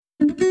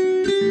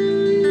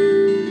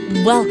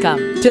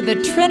Welcome to the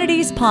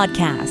Trinities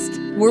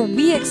Podcast, where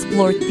we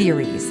explore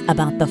theories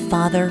about the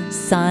Father,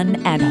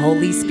 Son, and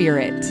Holy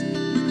Spirit.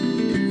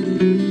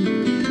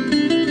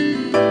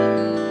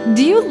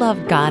 Do you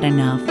love God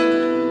enough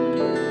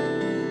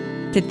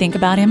to think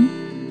about Him?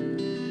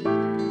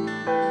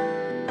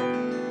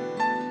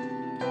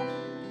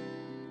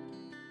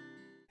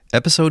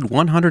 Episode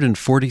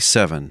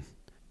 147,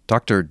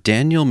 Dr.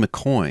 Daniel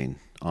McCoyne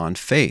on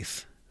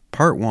Faith,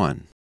 Part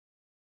 1.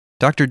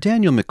 Dr.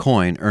 Daniel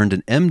McCoyne earned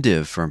an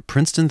MDiv from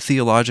Princeton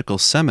Theological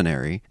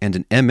Seminary and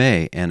an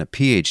MA and a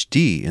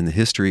PhD in the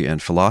history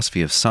and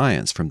philosophy of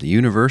science from the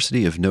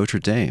University of Notre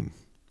Dame.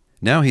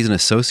 Now he's an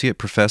associate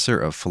professor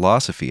of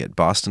philosophy at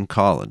Boston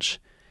College.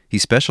 He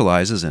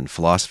specializes in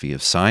philosophy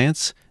of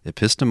science,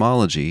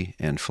 epistemology,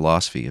 and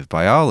philosophy of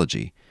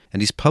biology,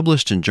 and he's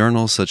published in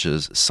journals such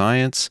as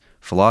Science,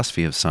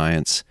 Philosophy of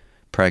Science,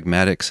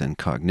 Pragmatics and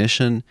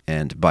Cognition,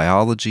 and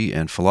Biology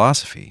and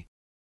Philosophy.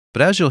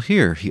 But as you'll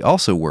hear, he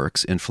also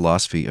works in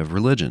philosophy of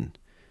religion.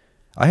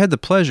 I had the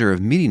pleasure of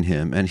meeting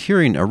him and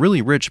hearing a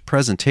really rich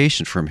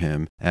presentation from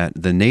him at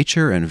the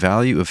Nature and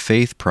Value of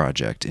Faith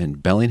project in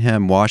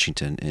Bellingham,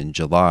 Washington in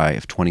July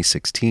of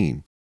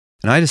 2016.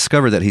 And I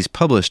discovered that he's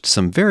published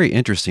some very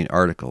interesting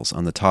articles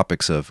on the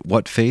topics of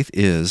what faith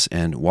is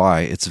and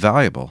why it's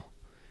valuable.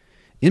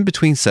 In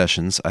between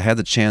sessions, I had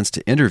the chance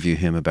to interview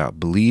him about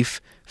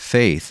belief,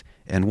 faith,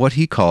 and what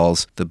he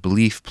calls the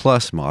Belief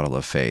Plus model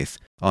of faith,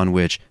 on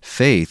which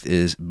faith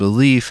is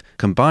belief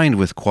combined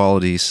with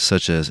qualities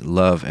such as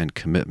love and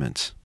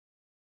commitment.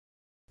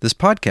 This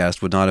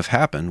podcast would not have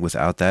happened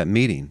without that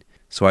meeting,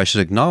 so I should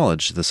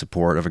acknowledge the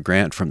support of a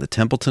grant from the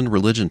Templeton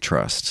Religion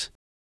Trust.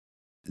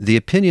 The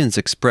opinions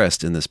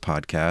expressed in this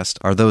podcast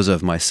are those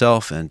of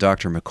myself and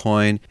Dr.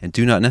 McCoyne and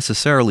do not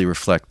necessarily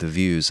reflect the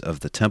views of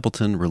the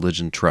Templeton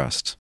Religion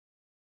Trust.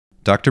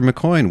 Dr.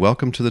 McCoyne,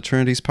 welcome to the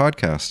Trinities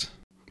Podcast.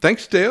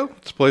 Thanks, Dale.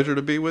 It's a pleasure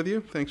to be with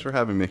you. Thanks for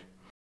having me.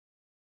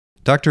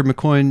 Dr.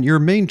 McCoyne, your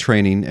main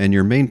training and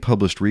your main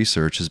published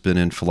research has been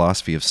in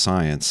philosophy of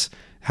science.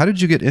 How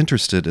did you get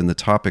interested in the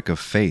topic of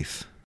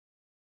faith?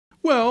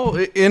 Well,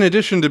 in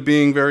addition to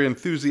being very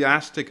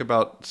enthusiastic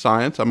about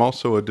science, I'm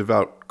also a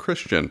devout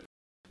Christian.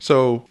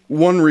 So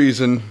one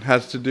reason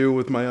has to do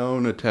with my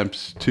own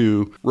attempts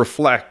to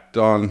reflect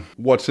on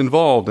what's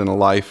involved in a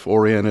life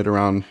oriented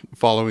around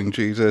following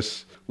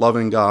Jesus,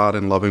 loving God,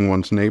 and loving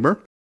one's neighbor.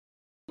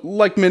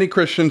 Like many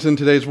Christians in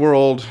today's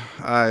world,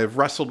 I've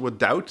wrestled with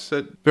doubts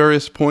at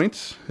various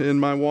points in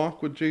my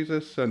walk with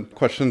Jesus, and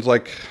questions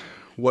like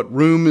what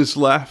room is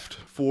left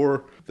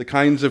for the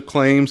kinds of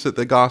claims that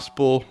the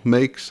gospel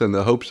makes and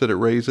the hopes that it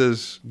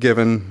raises,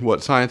 given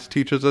what science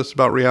teaches us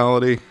about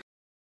reality.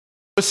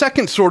 A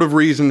second sort of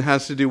reason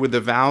has to do with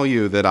the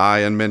value that I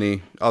and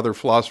many other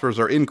philosophers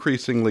are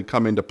increasingly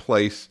coming to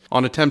place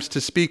on attempts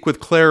to speak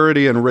with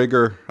clarity and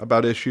rigor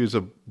about issues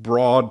of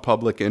broad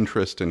public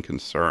interest and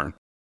concern.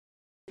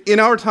 In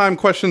our time,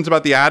 questions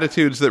about the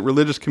attitudes that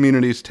religious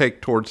communities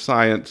take towards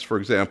science, for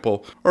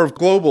example, are of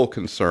global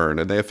concern,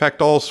 and they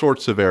affect all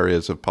sorts of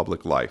areas of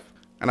public life.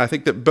 And I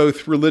think that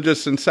both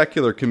religious and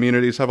secular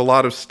communities have a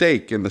lot of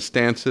stake in the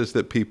stances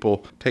that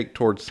people take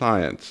towards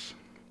science.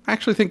 I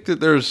actually think that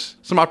there's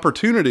some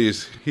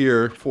opportunities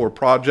here for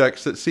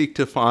projects that seek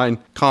to find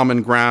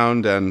common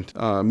ground and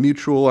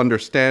mutual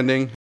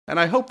understanding. And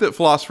I hope that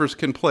philosophers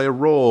can play a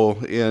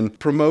role in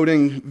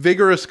promoting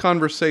vigorous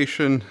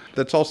conversation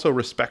that's also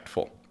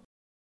respectful.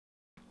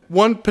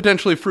 One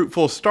potentially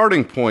fruitful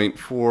starting point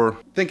for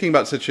thinking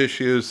about such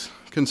issues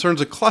concerns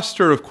a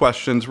cluster of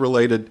questions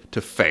related to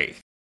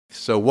faith.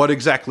 So what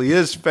exactly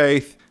is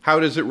faith? How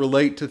does it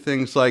relate to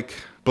things like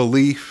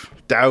belief,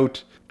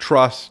 doubt,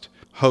 trust,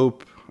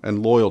 hope,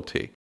 and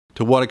loyalty?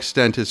 To what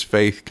extent is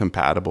faith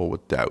compatible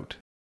with doubt?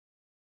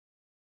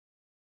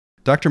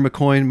 Dr.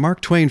 McCoyne,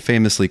 Mark Twain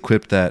famously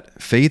quipped that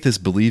faith is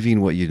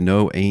believing what you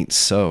know ain't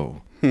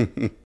so.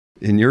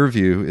 In your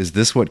view, is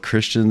this what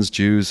Christians,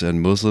 Jews,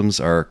 and Muslims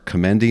are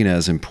commending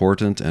as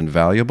important and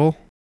valuable?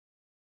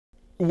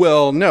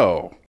 Well,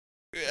 no.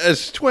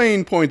 As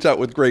Twain points out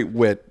with great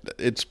wit,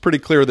 it's pretty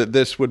clear that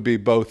this would be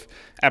both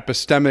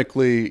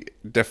epistemically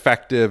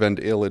defective and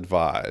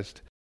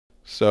ill-advised.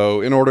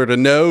 So in order to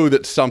know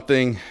that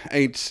something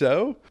ain't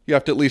so, you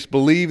have to at least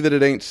believe that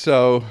it ain't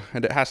so,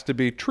 and it has to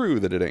be true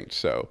that it ain't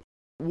so.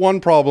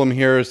 One problem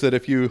here is that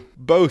if you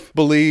both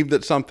believe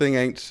that something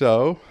ain't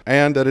so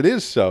and that it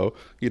is so,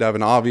 you'd have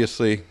an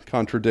obviously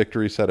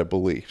contradictory set of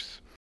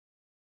beliefs.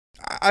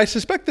 I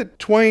suspect that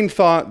Twain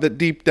thought that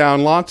deep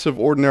down lots of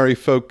ordinary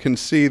folk can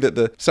see that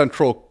the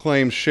central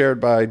claims shared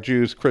by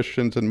Jews,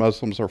 Christians, and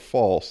Muslims are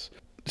false.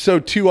 So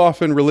too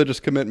often religious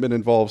commitment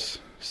involves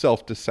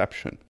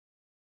self-deception.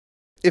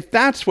 If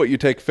that's what you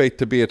take faith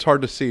to be, it's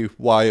hard to see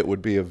why it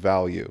would be of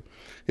value.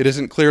 It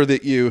isn't clear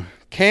that you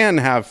can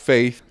have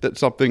faith that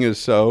something is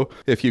so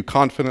if you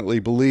confidently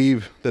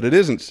believe that it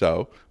isn't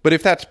so. But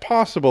if that's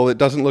possible, it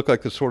doesn't look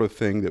like the sort of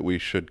thing that we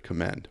should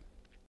commend.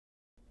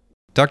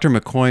 Dr.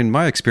 McCoyne,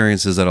 my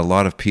experience is that a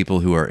lot of people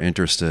who are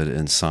interested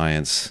in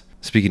science,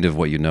 speaking of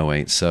what you know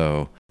ain't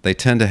so, They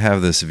tend to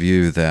have this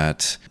view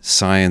that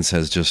science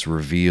has just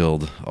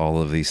revealed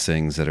all of these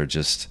things that are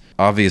just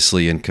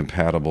obviously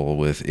incompatible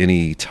with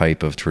any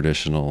type of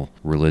traditional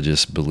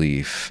religious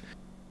belief.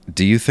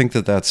 Do you think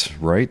that that's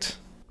right?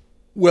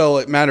 Well,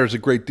 it matters a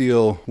great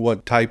deal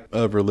what type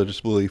of religious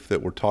belief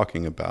that we're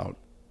talking about.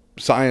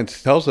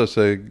 Science tells us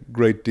a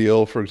great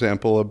deal, for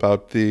example,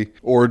 about the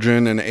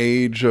origin and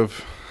age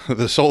of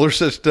the solar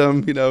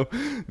system.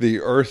 The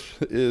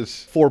Earth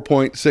is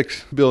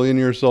 4.6 billion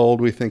years old.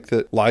 We think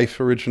that life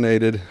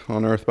originated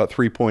on Earth about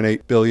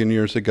 3.8 billion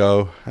years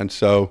ago. And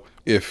so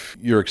if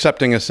you're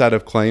accepting a set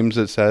of claims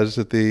that says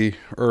that the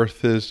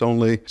Earth is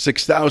only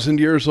 6,000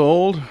 years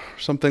old,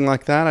 something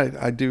like that,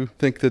 I do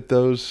think that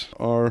those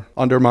are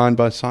undermined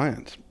by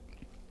science.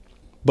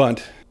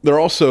 But there are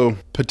also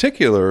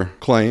particular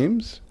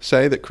claims,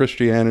 say, that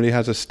Christianity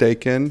has a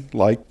stake in,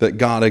 like that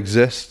God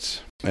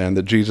exists and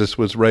that Jesus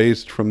was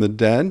raised from the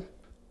dead.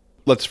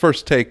 Let's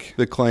first take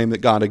the claim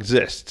that God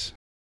exists.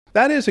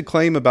 That is a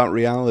claim about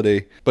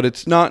reality, but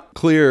it's not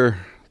clear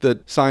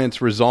that science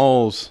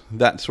resolves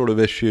that sort of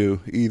issue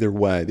either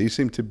way. These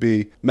seem to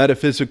be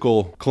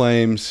metaphysical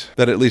claims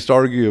that at least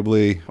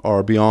arguably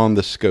are beyond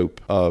the scope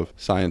of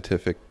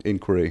scientific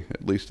inquiry,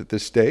 at least at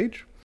this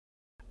stage.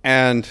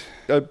 And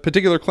a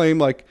particular claim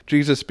like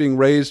Jesus being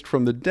raised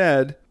from the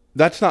dead,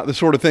 that's not the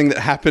sort of thing that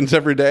happens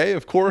every day,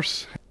 of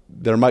course.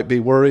 There might be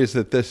worries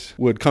that this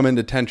would come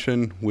into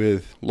tension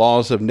with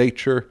laws of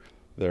nature.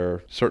 There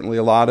are certainly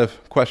a lot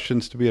of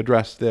questions to be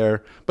addressed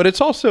there. But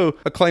it's also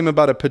a claim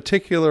about a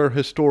particular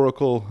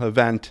historical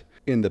event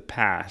in the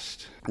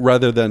past,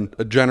 rather than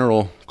a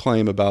general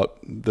claim about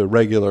the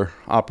regular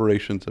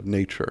operations of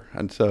nature.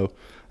 And so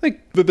I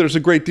think that there's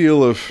a great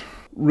deal of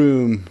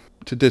room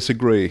to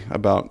disagree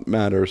about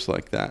matters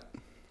like that.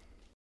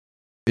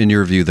 In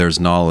your view, there's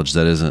knowledge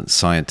that isn't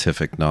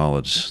scientific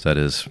knowledge, that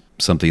is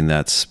something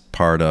that's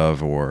part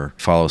of or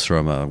follows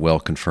from a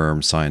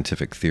well-confirmed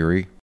scientific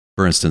theory.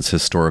 For instance,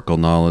 historical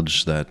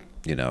knowledge that,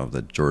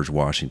 that George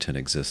Washington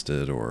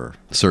existed or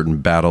a certain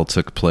battle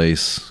took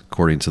place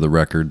according to the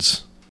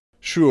records.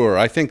 Sure.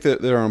 I think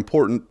that there are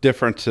important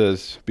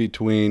differences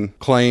between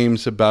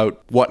claims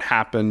about what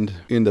happened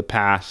in the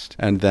past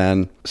and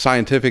then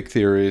scientific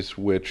theories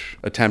which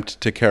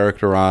attempt to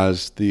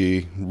characterize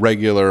the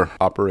regular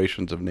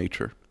operations of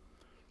nature.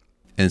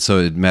 And so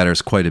it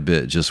matters quite a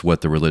bit just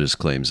what the religious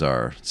claims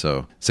are.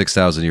 So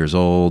 6,000 years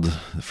old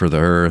for the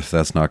Earth,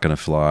 that's not going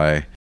to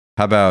fly.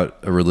 How about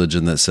a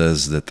religion that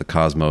says that the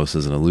cosmos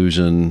is an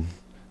illusion?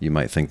 You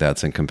might think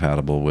that's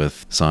incompatible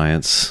with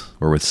science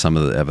or with some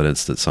of the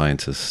evidence that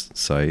scientists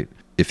cite.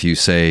 If you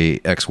say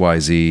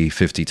XYZ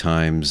 50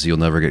 times, you'll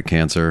never get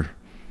cancer.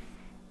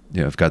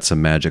 I've got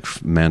some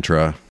magic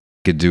mantra.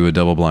 You could do a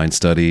double-blind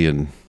study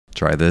and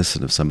try this,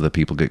 and if some of the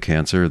people get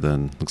cancer,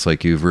 then looks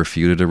like you've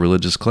refuted a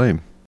religious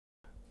claim.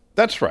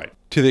 That's right.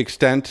 To the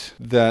extent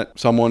that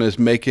someone is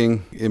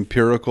making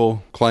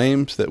empirical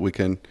claims that we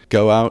can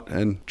go out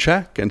and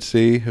check and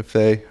see if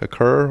they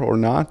occur or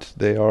not,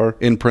 they are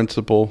in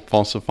principle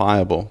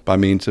falsifiable by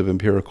means of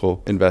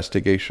empirical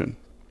investigation.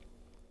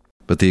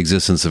 But the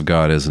existence of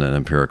God isn't an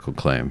empirical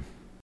claim.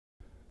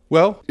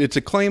 Well, it's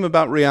a claim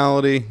about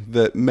reality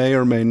that may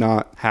or may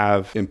not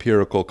have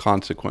empirical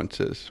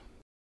consequences.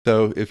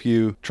 So if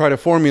you try to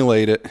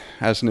formulate it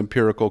as an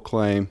empirical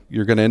claim,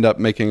 you're going to end up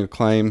making a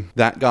claim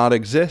that God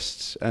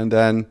exists and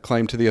then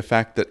claim to the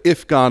effect that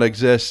if God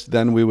exists,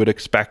 then we would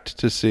expect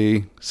to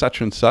see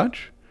such and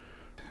such.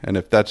 And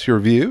if that's your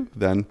view,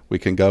 then we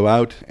can go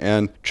out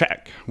and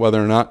check whether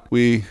or not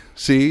we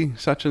see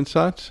such and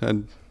such.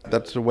 And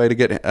that's a way to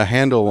get a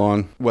handle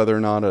on whether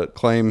or not a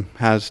claim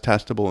has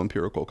testable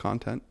empirical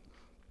content.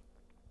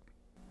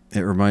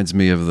 It reminds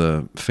me of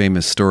the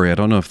famous story, I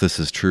don't know if this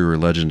is true or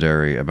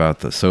legendary, about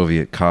the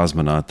Soviet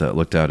cosmonaut that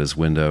looked out his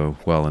window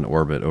while in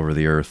orbit over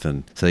the Earth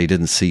and said he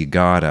didn't see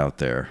God out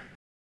there.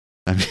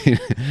 I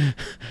mean,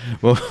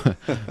 well,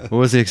 what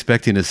was he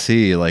expecting to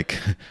see? Like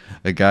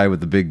a guy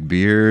with a big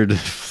beard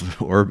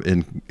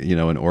in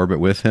orbit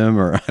with him?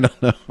 Or I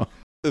don't know.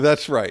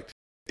 That's right.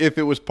 If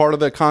it was part of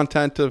the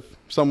content of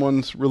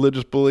someone's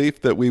religious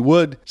belief that we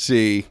would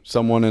see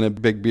someone in a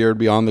big beard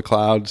beyond the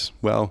clouds,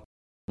 well,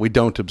 we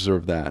don't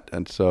observe that,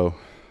 and so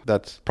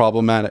that's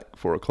problematic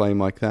for a claim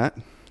like that.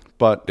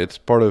 But it's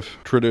part of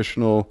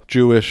traditional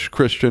Jewish,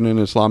 Christian, and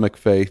Islamic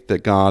faith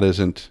that God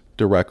isn't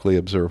directly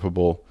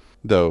observable,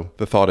 though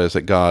the thought is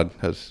that God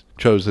has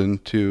chosen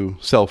to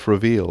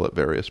self-reveal at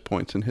various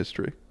points in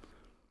history.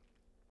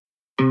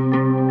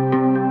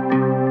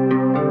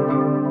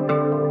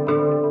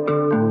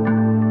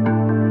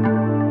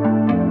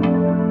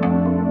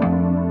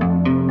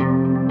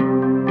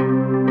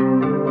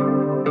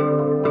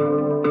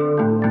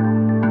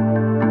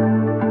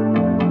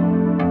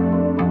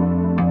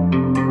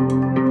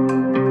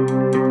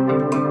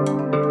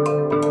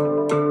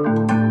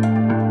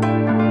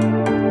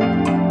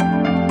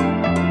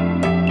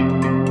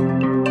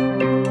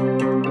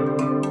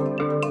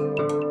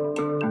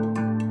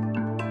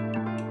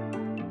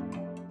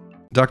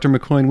 Dr.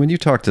 McCoyne, when you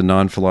talk to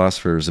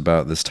non-philosophers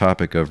about this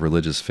topic of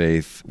religious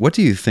faith, what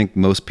do you think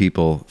most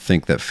people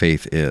think that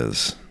faith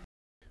is?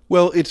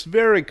 Well, it's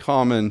very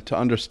common to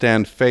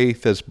understand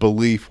faith as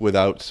belief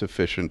without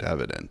sufficient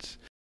evidence.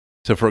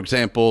 So, for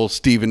example,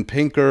 Steven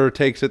Pinker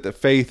takes it that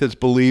faith is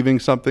believing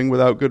something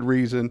without good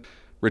reason.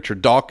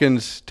 Richard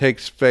Dawkins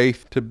takes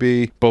faith to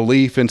be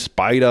belief in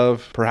spite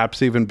of,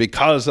 perhaps even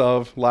because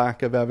of,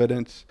 lack of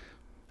evidence.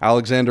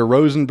 Alexander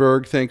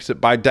Rosenberg thinks that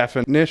by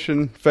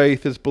definition,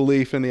 faith is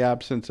belief in the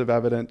absence of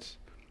evidence.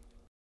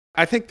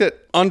 I think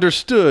that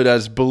understood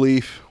as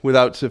belief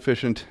without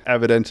sufficient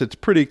evidence, it's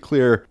pretty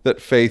clear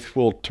that faith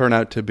will turn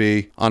out to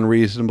be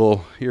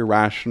unreasonable,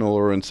 irrational,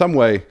 or in some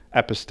way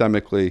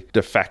epistemically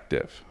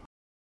defective.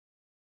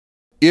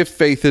 If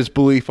faith is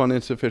belief on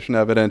insufficient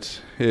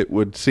evidence, it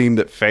would seem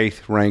that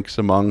faith ranks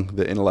among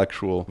the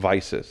intellectual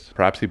vices,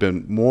 perhaps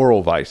even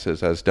moral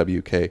vices, as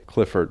W.K.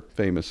 Clifford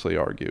famously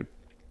argued.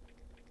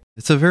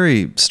 It's a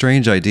very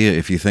strange idea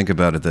if you think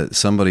about it, that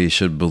somebody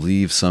should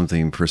believe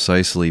something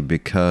precisely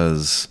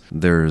because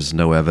there's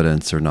no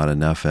evidence or not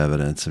enough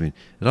evidence. I mean,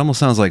 it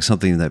almost sounds like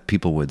something that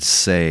people would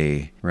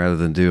say rather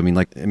than do. I mean,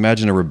 like,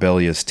 imagine a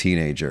rebellious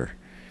teenager.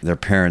 Their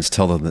parents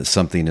tell them that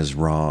something is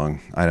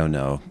wrong. I don't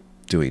know,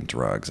 doing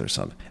drugs or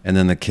something. And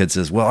then the kid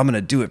says, well, I'm going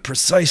to do it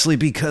precisely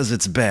because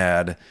it's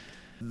bad.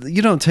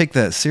 You don't take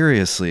that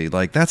seriously.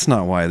 Like, that's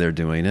not why they're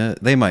doing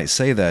it. They might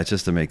say that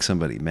just to make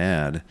somebody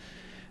mad.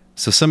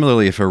 So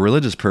similarly, if a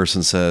religious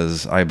person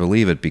says, I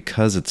believe it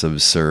because it's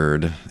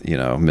absurd,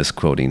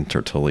 misquoting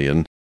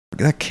Tertullian,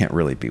 that can't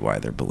really be why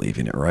they're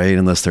believing it, right?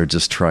 Unless they're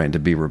just trying to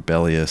be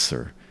rebellious,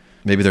 or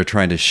maybe they're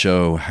trying to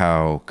show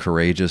how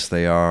courageous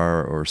they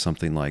are or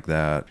something like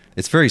that.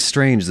 It's very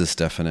strange, this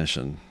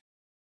definition.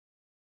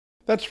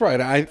 That's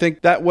right. I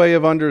think that way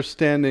of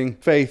understanding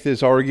faith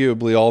is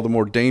arguably all the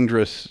more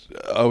dangerous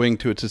owing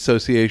to its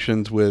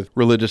associations with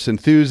religious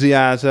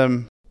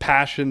enthusiasm.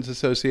 Passions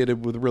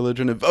associated with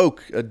religion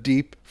evoke a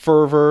deep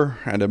fervor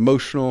and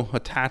emotional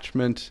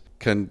attachment,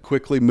 can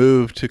quickly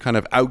move to kind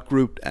of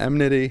outgroup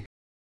enmity.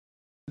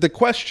 The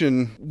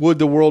question, would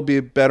the world be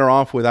better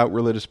off without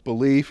religious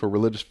belief or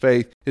religious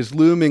faith, is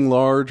looming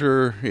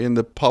larger in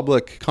the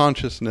public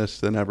consciousness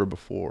than ever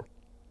before.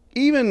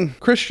 Even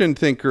Christian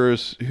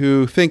thinkers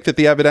who think that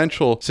the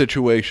evidential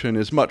situation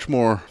is much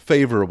more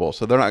favorable,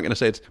 so they're not going to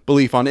say it's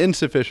belief on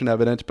insufficient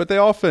evidence, but they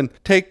often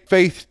take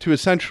faith to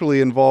essentially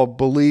involve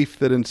belief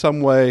that in some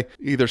way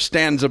either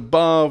stands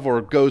above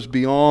or goes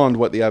beyond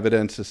what the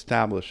evidence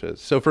establishes.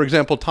 So, for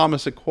example,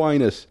 Thomas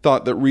Aquinas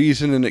thought that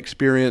reason and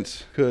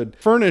experience could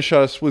furnish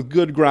us with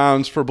good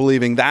grounds for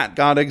believing that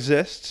God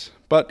exists.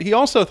 But he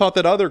also thought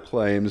that other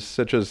claims,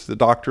 such as the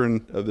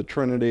doctrine of the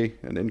Trinity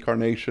and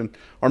incarnation,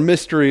 are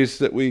mysteries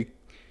that we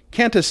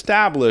can't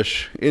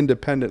establish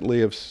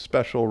independently of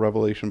special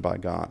revelation by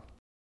God.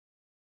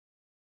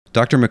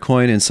 Dr.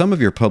 McCoyne, in some of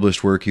your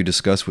published work, you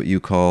discuss what you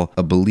call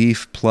a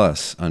belief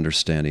plus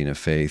understanding of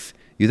faith.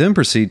 You then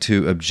proceed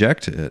to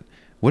object to it.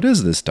 What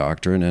is this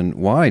doctrine, and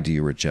why do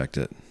you reject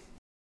it?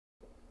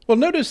 Well,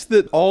 notice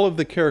that all of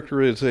the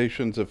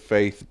characterizations of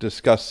faith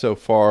discussed so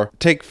far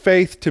take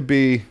faith to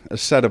be a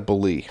set of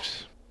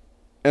beliefs.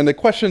 And the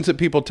questions that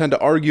people tend to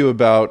argue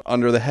about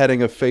under the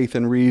heading of faith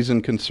and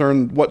reason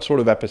concern what sort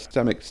of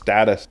epistemic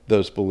status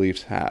those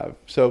beliefs have.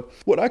 So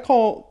what I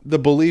call the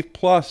belief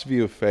plus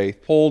view of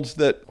faith holds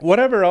that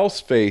whatever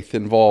else faith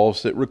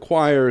involves, it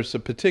requires a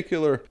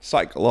particular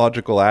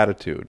psychological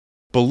attitude,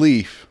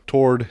 belief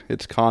toward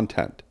its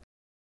content.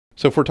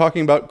 So if we're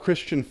talking about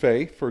Christian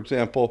faith, for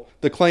example,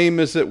 the claim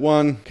is that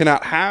one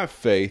cannot have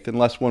faith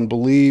unless one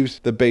believes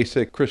the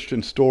basic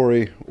Christian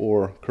story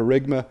or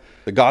kerygma.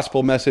 The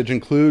gospel message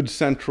includes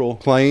central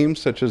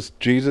claims such as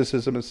Jesus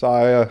is a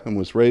Messiah and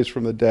was raised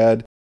from the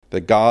dead,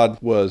 that God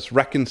was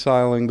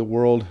reconciling the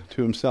world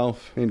to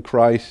himself in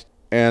Christ,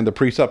 and the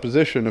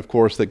presupposition, of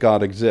course, that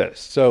God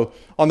exists. So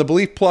on the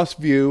belief plus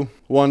view,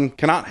 one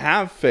cannot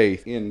have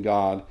faith in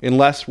God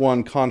unless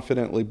one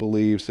confidently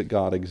believes that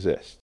God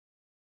exists.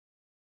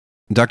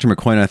 Dr.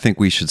 McCoyne, I think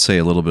we should say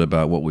a little bit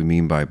about what we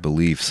mean by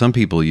belief. Some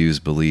people use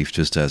belief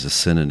just as a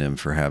synonym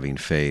for having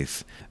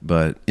faith,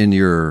 but in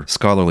your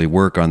scholarly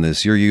work on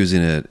this, you're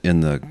using it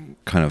in the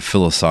kind of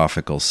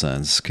philosophical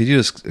sense. Could you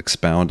just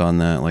expound on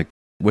that? Like,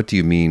 what do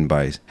you mean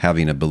by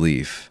having a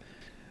belief?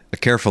 A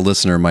careful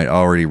listener might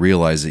already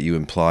realize that you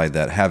imply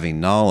that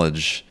having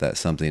knowledge that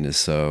something is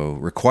so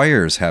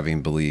requires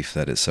having belief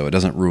that it's so. It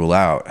doesn't rule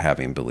out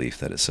having belief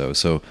that it's so.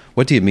 So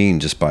what do you mean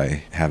just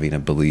by having a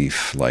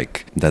belief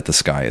like that the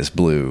sky is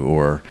blue,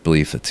 or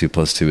belief that 2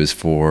 + 2 is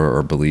 4,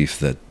 or belief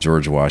that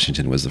George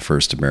Washington was the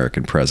first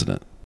American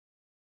president?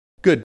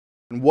 Good.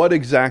 What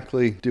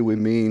exactly do we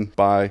mean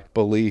by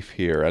belief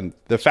here? And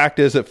the fact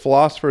is that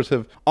philosophers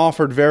have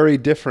offered very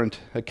different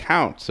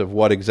accounts of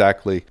what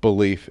exactly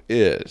belief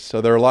is.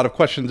 So there are a lot of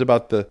questions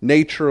about the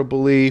nature of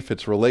belief,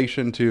 its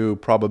relation to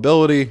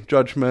probability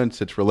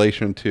judgments, its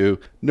relation to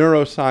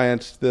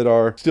neuroscience that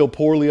are still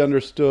poorly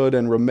understood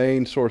and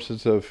remain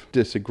sources of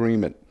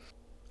disagreement.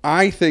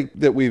 I think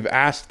that we've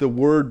asked the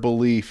word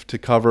belief to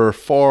cover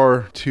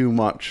far too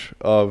much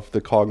of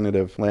the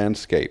cognitive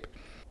landscape.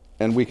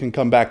 And we can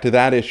come back to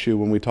that issue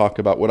when we talk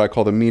about what I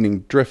call the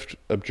meaning drift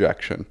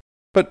objection.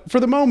 But for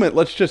the moment,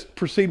 let's just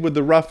proceed with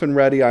the rough and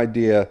ready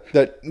idea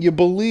that you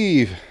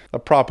believe a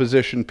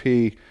proposition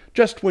P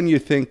just when you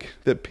think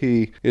that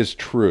P is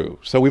true.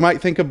 So we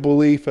might think of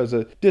belief as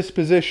a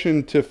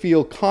disposition to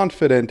feel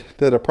confident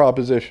that a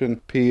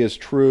proposition P is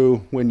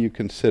true when you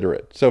consider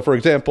it. So for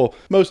example,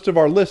 most of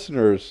our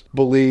listeners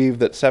believe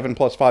that 7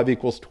 plus 5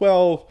 equals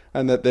 12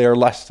 and that they are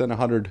less than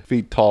 100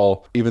 feet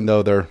tall, even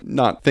though they're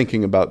not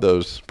thinking about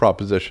those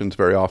propositions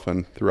very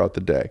often throughout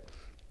the day.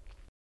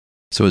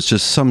 So it's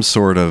just some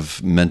sort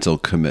of mental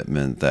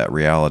commitment that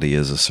reality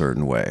is a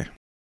certain way.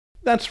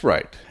 That's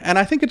right. And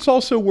I think it's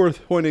also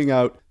worth pointing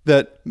out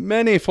that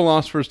many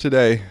philosophers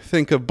today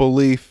think of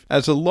belief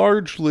as a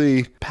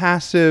largely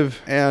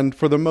passive and,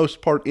 for the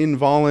most part,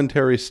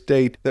 involuntary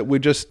state that we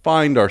just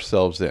find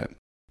ourselves in.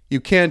 You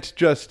can't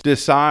just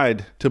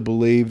decide to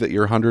believe that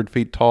you're 100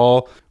 feet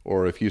tall,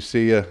 or if you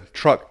see a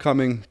truck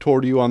coming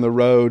toward you on the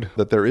road,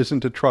 that there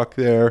isn't a truck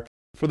there.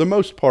 For the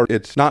most part,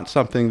 it's not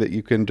something that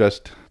you can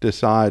just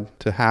decide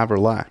to have or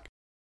lack.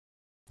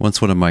 Once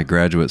one of my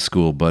graduate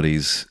school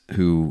buddies,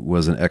 who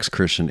was an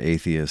ex-Christian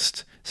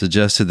atheist,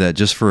 suggested that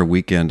just for a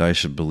weekend I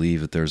should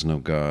believe that there's no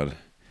God.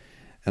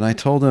 And I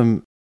told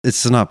him,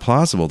 it's not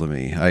plausible to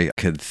me. I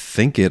could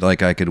think it,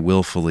 like I could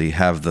willfully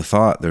have the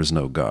thought there's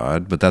no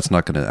God, but that's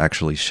not going to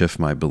actually shift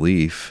my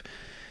belief.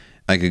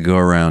 I could go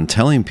around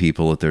telling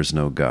people that there's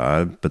no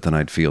God, but then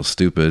I'd feel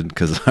stupid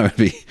because I would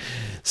be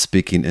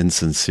speaking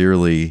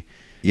insincerely.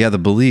 Yeah, the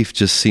belief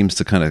just seems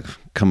to kind of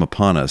come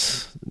upon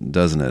us,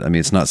 doesn't it? I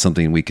mean, it's not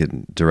something we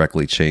can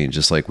directly change,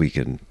 just like we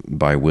can,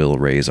 by will,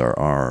 raise our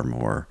arm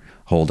or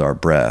hold our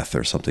breath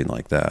or something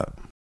like that.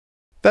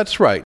 That's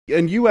right.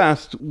 And you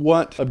asked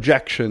what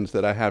objections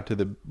that I have to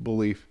the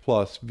belief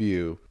plus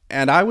view.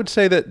 And I would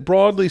say that,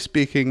 broadly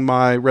speaking,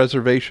 my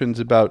reservations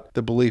about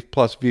the belief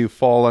plus view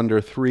fall under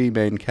 3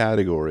 main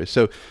categories.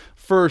 So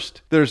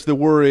first, there's the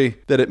worry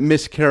that it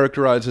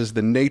mischaracterizes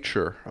the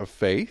nature of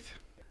faith.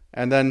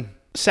 And then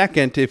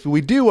second, if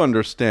we do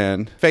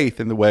understand faith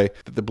in the way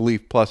that the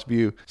belief plus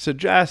view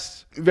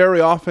suggests, very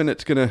often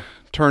it's going to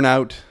turn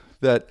out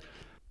that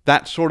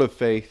that sort of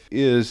faith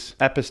is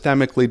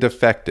epistemically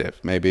defective,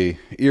 maybe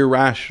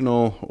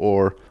irrational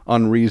or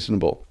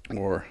unreasonable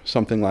or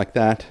something like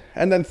that.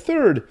 And then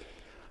third,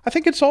 I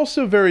think it's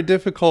also very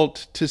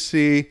difficult to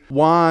see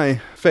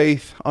why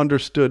faith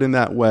understood in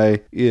that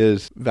way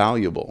is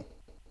valuable.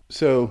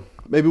 So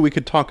maybe we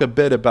could talk a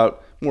bit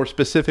about more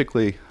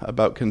specifically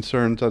about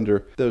concerns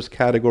under those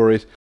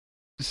categories.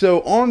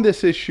 So on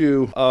this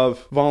issue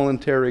of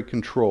voluntary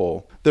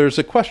control, there's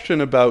a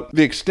question about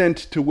the extent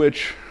to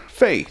which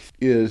faith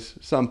is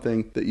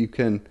something that you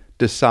can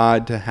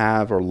decide to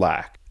have or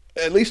lack.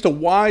 At least a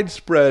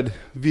widespread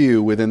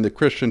view within the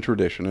Christian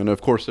tradition, and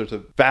of course there's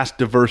a vast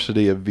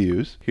diversity of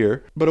views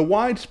here, but a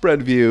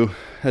widespread view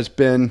has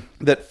been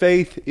that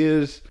faith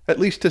is, at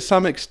least to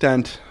some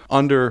extent,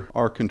 under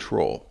our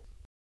control.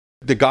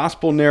 The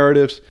gospel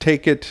narratives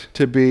take it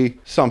to be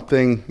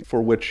something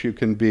for which you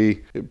can be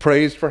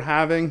praised for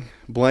having,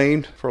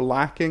 blamed for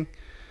lacking.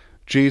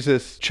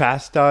 Jesus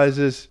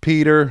chastises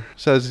Peter,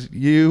 says,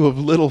 "You of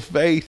little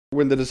faith,"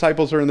 when the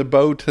disciples are in the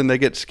boat and they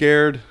get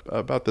scared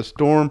about the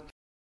storm.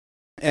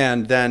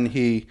 And then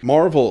he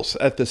marvels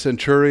at the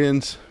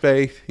centurion's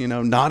faith.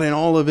 Not in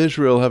all of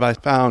Israel have I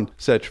found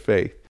such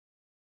faith.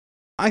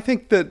 I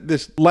think that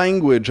this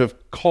language of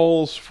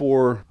calls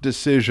for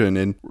decision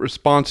in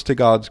response to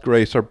God's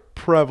grace are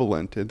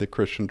prevalent in the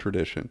Christian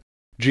tradition.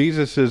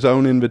 Jesus'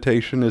 own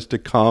invitation is to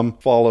come,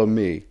 follow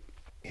me.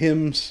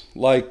 Hymns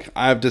like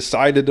 "I've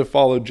decided to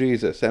follow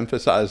Jesus"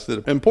 emphasize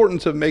the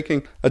importance of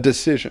making a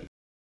decision.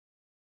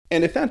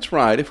 And if that's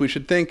right, if we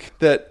should think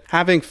that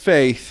having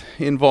faith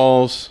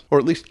involves, or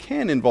at least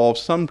can involve,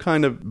 some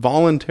kind of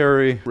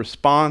voluntary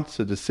response,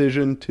 a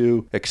decision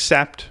to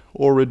accept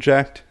or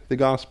reject the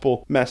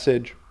gospel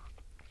message,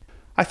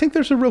 I think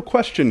there's a real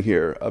question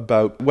here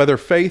about whether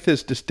faith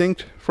is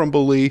distinct from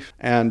belief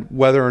and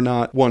whether or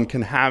not one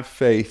can have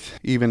faith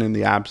even in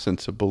the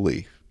absence of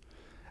belief.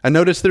 And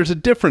notice there's a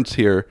difference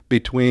here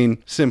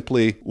between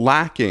simply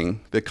lacking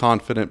the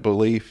confident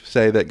belief,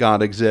 say, that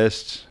God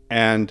exists,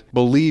 and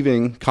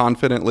believing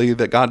confidently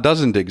that God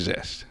doesn't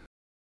exist.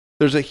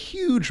 There's a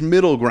huge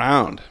middle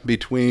ground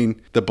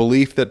between the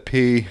belief that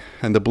P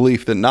and the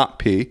belief that not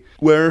P,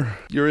 where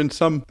you're in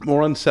some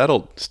more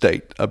unsettled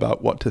state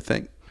about what to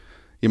think.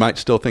 You might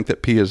still think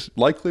that P is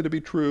likely to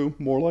be true,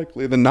 more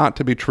likely than not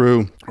to be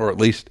true, or at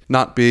least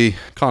not be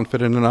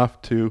confident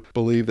enough to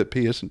believe that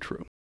P isn't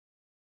true.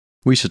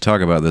 We should talk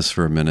about this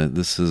for a minute.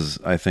 This is,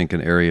 I think, an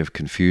area of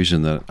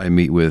confusion that I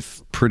meet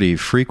with pretty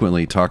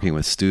frequently, talking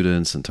with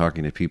students and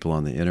talking to people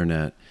on the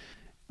internet.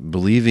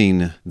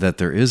 Believing that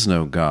there is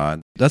no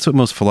God, that's what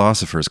most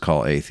philosophers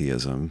call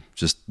atheism.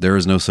 Just there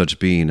is no such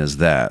being as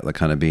that, the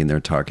kind of being they're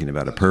talking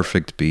about, a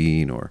perfect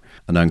being or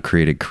an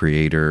uncreated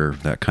creator,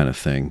 that kind of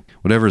thing.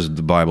 Whatever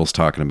the Bible's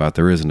talking about,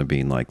 there isn't a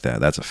being like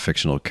that. That's a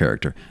fictional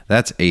character.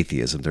 That's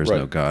atheism. There's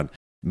no God.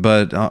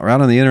 But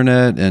around on the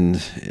internet, and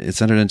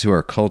it's entered into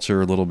our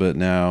culture a little bit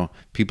now,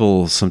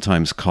 people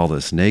sometimes call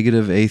this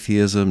negative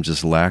atheism,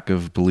 just lack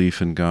of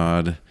belief in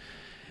God.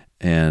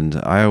 And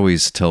I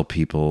always tell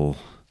people,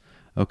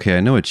 okay,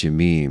 I know what you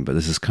mean, but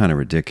this is kind of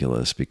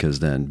ridiculous, because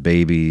then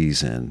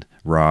babies and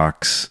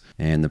rocks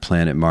and the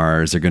planet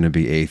Mars are going to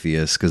be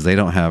atheists because they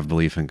don't have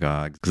belief in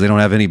God, because they don't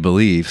have any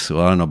beliefs.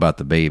 Well, I don't know about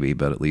the baby,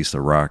 but at least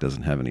the rock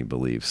doesn't have any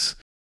beliefs.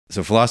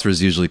 So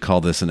philosophers usually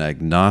call this an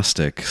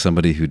agnostic,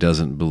 somebody who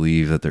doesn't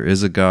believe that there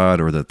is a God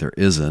or that there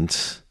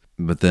isn't.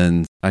 But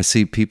then I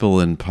see people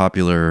in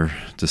popular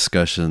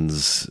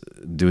discussions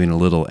doing a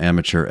little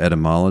amateur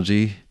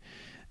etymology,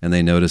 and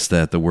they notice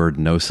that the word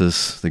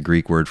gnosis, the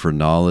Greek word for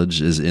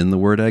knowledge, is in the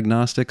word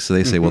agnostic. So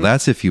they say, well,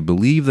 that's if you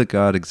believe that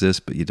God exists,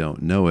 but you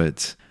don't know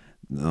it.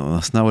 No,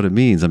 that's not what it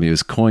means. I mean, it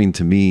was coined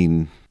to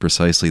mean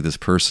precisely this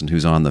person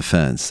who's on the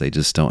fence. They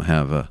just don't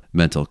have a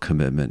mental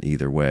commitment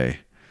either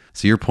way.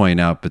 So you're pointing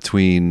out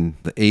between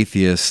the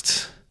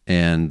atheist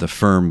and the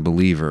firm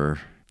believer,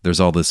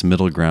 there's all this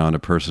middle ground, a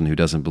person who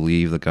doesn't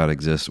believe that God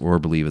exists or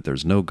believe that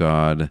there's no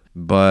God.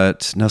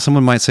 But now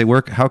someone might say,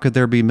 how could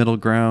there be middle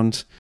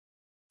ground?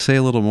 Say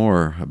a little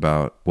more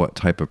about what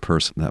type of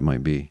person that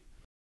might be.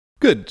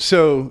 Good.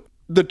 So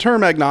the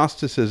term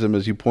agnosticism,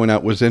 as you point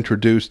out, was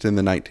introduced in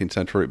the 19th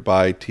century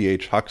by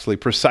T.H. Huxley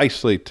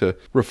precisely to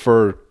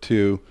refer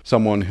to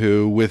someone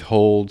who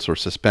withholds or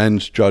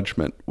suspends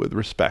judgment with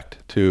respect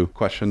to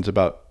questions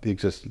about the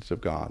existence of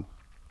God.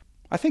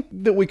 I think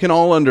that we can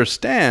all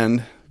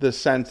understand the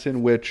sense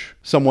in which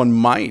someone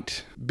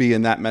might be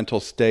in that mental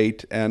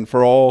state and,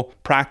 for all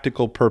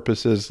practical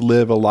purposes,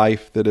 live a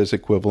life that is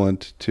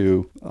equivalent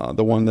to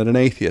the one that an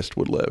atheist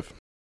would live.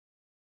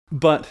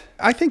 But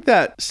I think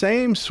that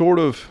same sort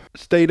of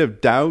state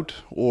of doubt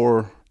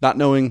or not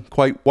knowing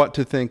quite what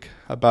to think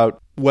about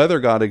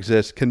whether God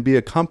exists can be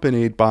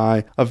accompanied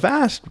by a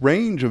vast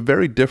range of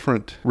very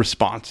different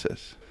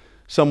responses.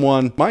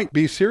 Someone might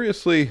be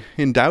seriously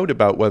in doubt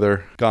about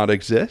whether God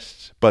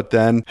exists, but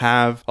then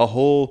have a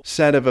whole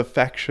set of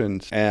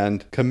affections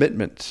and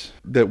commitments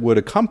that would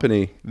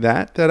accompany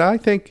that I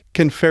think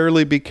can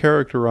fairly be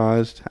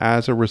characterized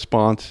as a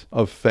response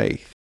of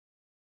faith.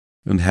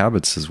 And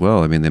habits as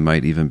well. I mean, they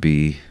might even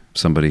be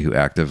somebody who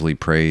actively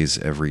prays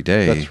every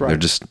day. That's right. They're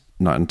just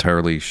not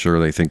entirely sure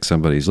they think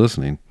somebody's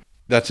listening.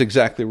 That's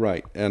exactly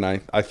right. And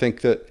I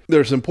think that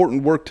there's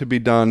important work to be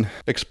done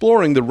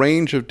exploring the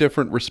range of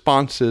different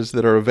responses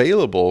that are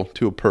available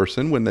to a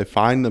person when they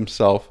find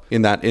themselves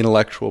in that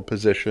intellectual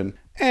position.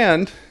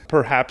 And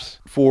perhaps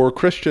for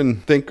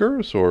Christian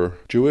thinkers or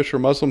Jewish or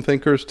Muslim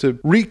thinkers to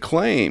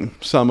reclaim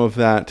some of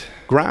that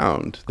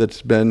ground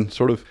that's been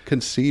sort of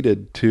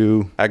conceded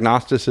to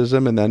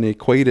agnosticism and then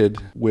equated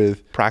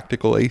with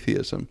practical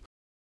atheism.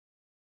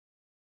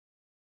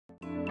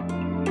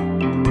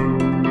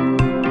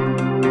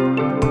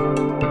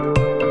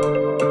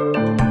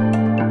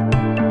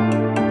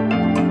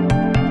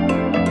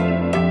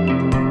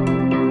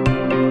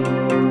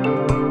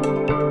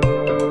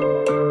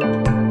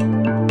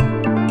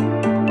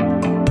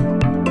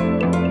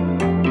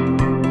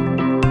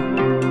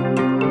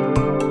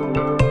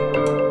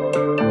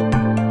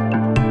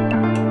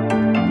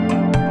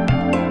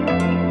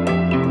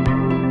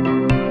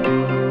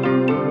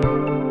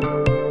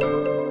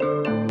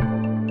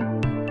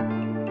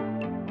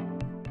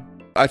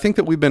 I think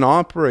that we've been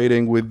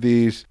operating with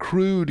these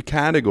crude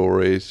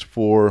categories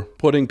for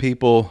putting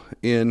people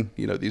in,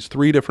 these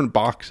three different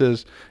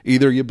boxes.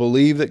 Either you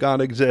believe that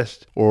God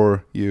exists,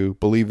 or you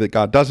believe that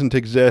God doesn't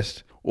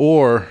exist,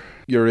 or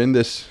you're in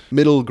this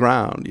middle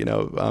ground,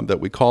 that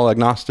we call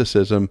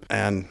agnosticism.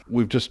 And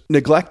we've just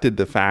neglected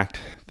the fact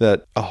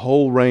that a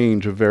whole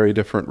range of very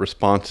different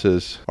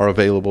responses are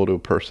available to a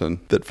person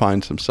that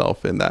finds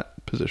himself in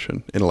that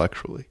position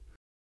intellectually.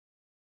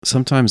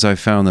 Sometimes I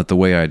found that the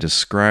way I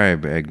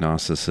describe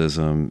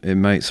agnosticism, it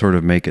might sort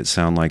of make it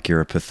sound like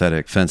you're a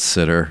pathetic fence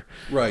sitter.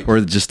 Right. Or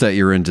just that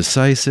you're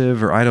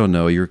indecisive, or I don't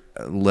know, you're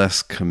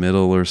less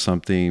committal or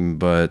something.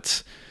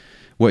 But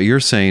what you're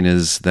saying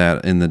is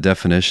that in the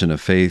definition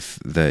of faith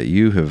that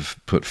you have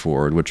put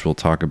forward, which we'll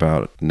talk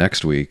about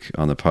next week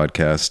on the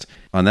podcast,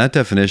 on that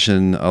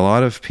definition, a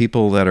lot of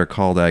people that are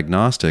called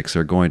agnostics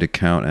are going to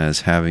count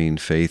as having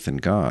faith in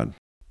God.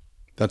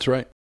 That's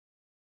right.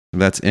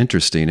 That's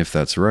interesting if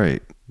that's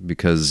right,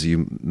 because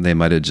they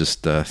might have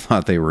just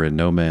thought they were in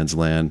no man's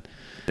land.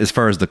 As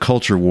far as the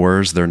culture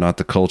wars, they're not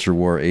the culture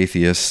war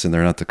atheists, and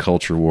they're not the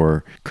culture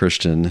war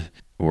Christian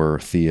or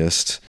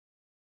theist.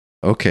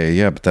 Okay,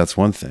 yeah, but that's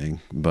one thing.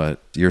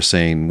 But you're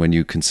saying when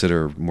you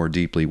consider more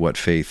deeply what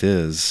faith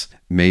is,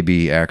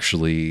 maybe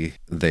actually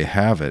they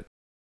have it.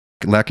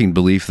 Lacking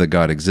belief that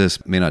God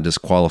exists may not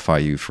disqualify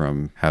you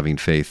from having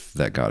faith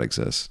that God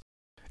exists.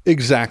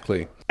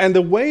 Exactly. And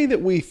the way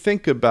that we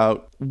think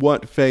about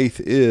what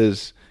faith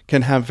is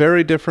can have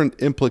very different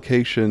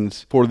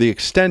implications for the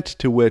extent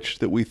to which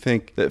that we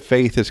think that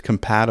faith is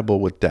compatible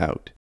with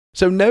doubt.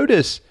 So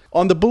notice,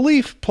 on the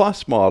belief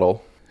plus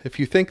model, if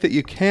you think that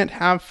you can't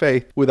have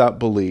faith without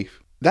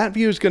belief, that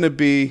view is going to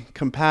be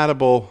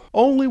compatible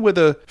only with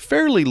a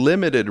fairly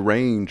limited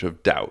range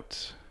of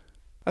doubts.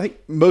 I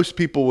think most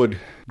people would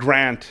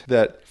grant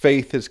that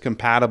faith is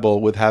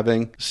compatible with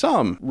having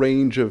some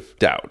range of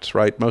doubts,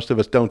 right? Most of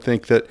us don't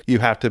think that you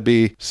have to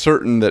be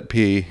certain that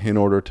P in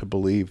order to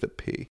believe that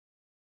P.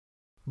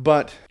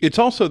 But it's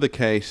also the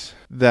case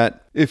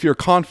that if your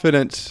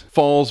confidence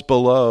falls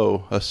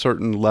below a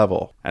certain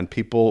level and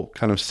people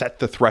kind of set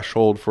the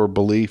threshold for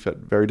belief at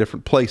very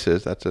different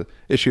places, that's an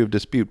issue of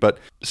dispute. But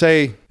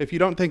say, if you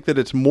don't think that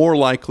it's more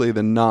likely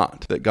than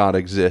not that God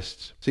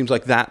exists, seems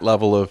like that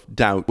level of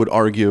doubt would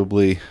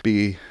arguably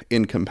be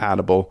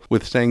incompatible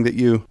with saying that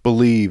you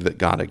believe that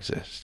God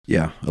exists.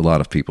 Yeah, a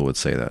lot of people would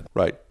say that.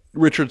 Right.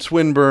 Richard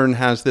Swinburne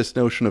has this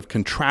notion of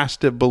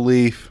contrastive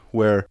belief,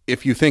 where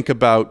if you think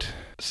about,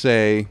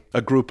 say,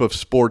 a group of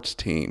sports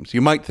teams,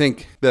 you might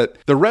think that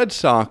the Red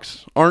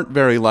Sox aren't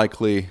very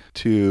likely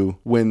to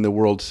win the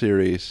World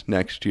Series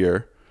next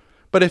year.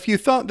 But if you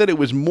thought that it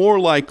was more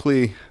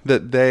likely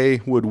that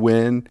they would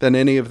win than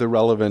any of the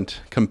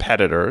relevant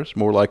competitors,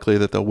 more likely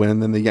that they'll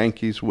win than the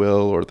Yankees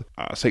will or the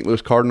St.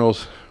 Louis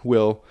Cardinals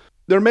will,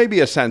 there may be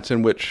a sense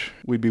in which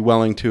we'd be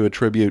willing to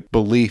attribute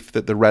belief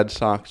that the Red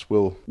Sox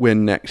will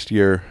win next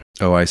year.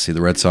 Oh, I see.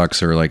 The Red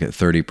Sox are like at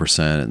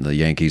 30%, and the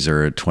Yankees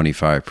are at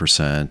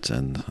 25%,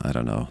 and I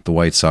don't know. The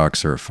White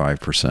Sox are at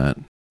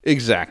 5%.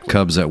 Exactly.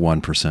 Cubs at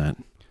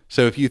 1%.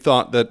 So if you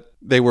thought that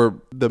they were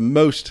the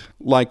most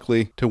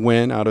likely to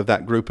win out of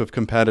that group of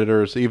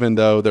competitors, even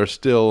though they're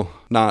still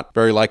not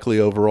very likely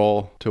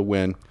overall to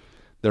win,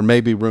 there may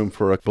be room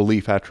for a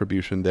belief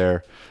attribution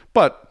there.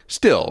 But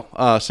still,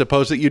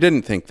 suppose that you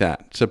didn't think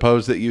that.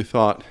 Suppose that you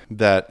thought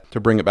that, to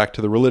bring it back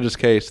to the religious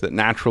case, that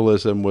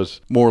naturalism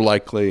was more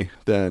likely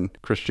than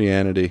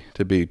Christianity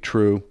to be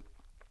true.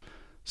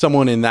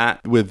 Someone in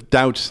that, with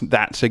doubts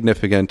that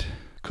significant,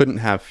 couldn't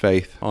have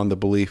faith on the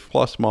belief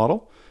plus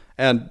model.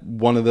 And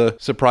one of the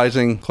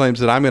surprising claims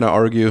that I'm going to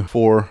argue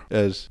for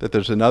is that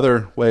there's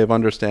another way of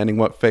understanding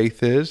what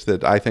faith is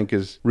that I think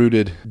is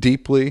rooted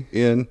deeply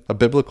in a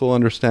biblical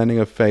understanding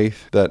of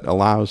faith that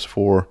allows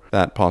for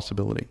that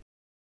possibility.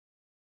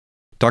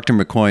 Dr.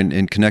 McCoyne,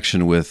 in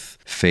connection with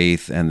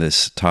faith and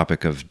this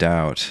topic of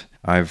doubt,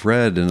 I've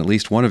read in at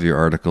least one of your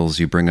articles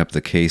you bring up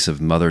the case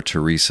of Mother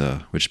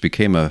Teresa, which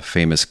became a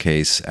famous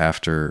case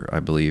after, I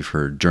believe,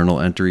 her journal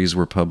entries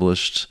were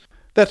published.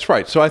 That's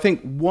right. So I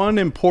think one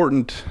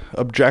important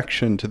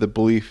objection to the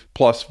belief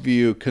plus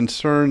view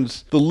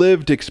concerns the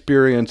lived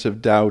experience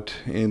of doubt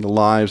in the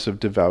lives of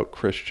devout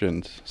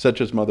Christians,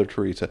 such as Mother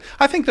Teresa.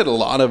 I think that a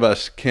lot of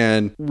us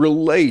can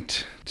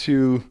relate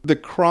to the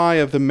cry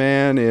of the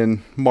man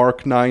in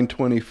Mark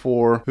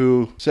 9:24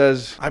 who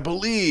says, "I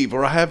believe,"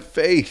 or "I have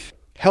faith.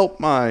 Help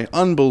my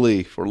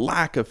unbelief," or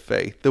lack of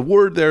faith. The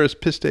word there is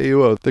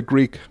pisteuo, the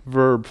Greek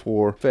verb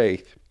for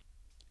faith.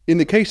 In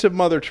the case of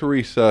Mother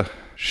Teresa,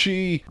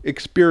 she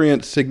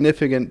experienced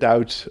significant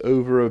doubts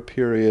over a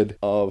period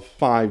of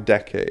 5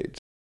 decades.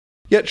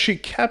 Yet she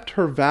kept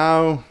her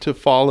vow to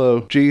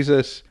follow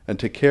Jesus and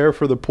to care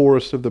for the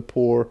poorest of the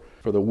poor,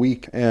 for the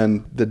weak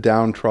and the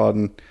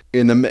downtrodden,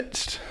 in the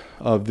midst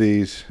of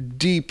these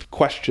deep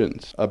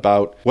questions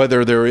about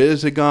whether there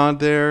is a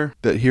God there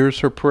that hears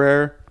her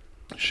prayer.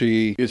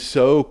 She is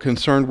so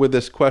concerned with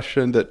this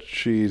question that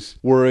she's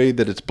worried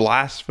that it's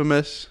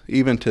blasphemous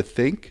even to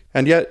think.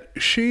 And yet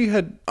she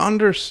had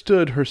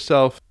understood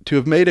herself to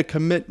have made a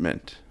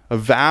commitment, a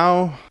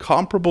vow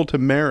comparable to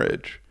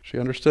marriage. She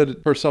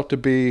understood herself to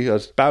be a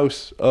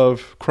spouse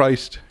of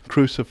Christ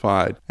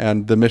crucified.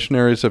 And the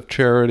missionaries of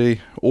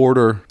charity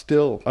order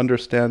still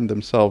understand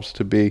themselves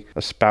to be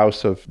a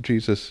spouse of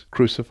Jesus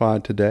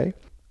crucified today.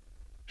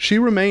 She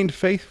remained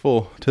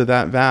faithful to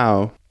that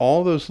vow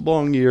all those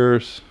long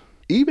years,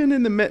 even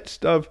in the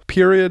midst of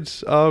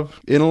periods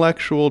of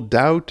intellectual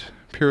doubt,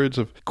 periods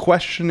of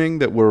questioning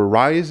that were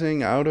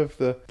rising out of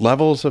the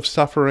levels of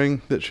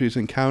suffering that she's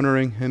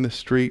encountering in the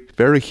street.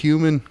 Very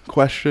human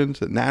questions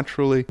that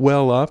naturally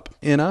well up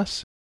in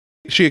us.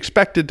 She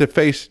expected to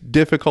face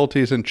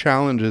difficulties and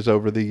challenges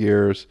over the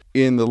years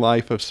in the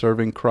life of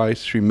serving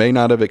Christ. She may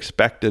not have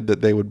expected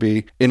that they would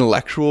be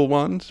intellectual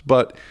ones,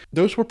 but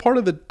those were part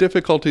of the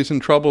difficulties and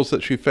troubles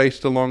that she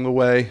faced along the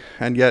way.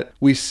 And yet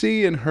we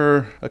see in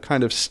her a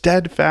kind of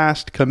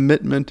steadfast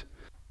commitment.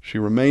 She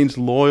remains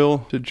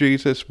loyal to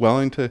Jesus,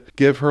 willing to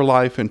give her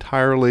life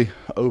entirely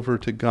over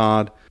to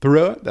God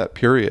throughout that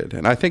period.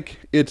 And I think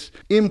it's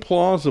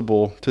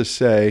implausible to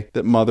say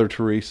that Mother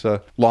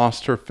Teresa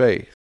lost her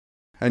faith.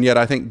 And yet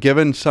I think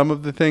given some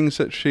of the things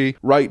that she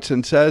writes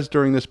and says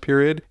during this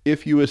period,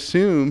 if you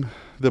assume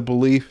the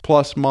belief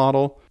plus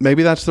model,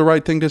 maybe that's the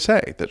right thing to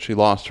say, that she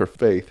lost her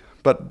faith.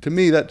 But to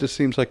me, that just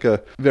seems like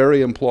a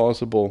very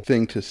implausible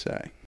thing to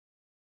say.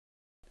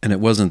 And it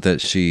wasn't that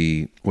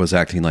she was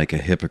acting like a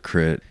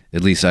hypocrite.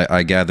 At least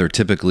I gather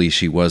typically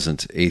she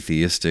wasn't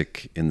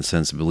atheistic in the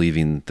sense of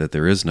believing that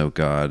there is no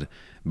God,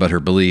 but her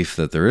belief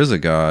that there is a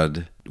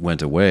God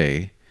went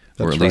away,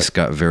 or at least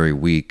got very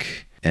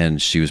weak.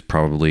 And she was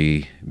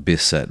probably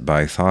beset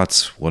by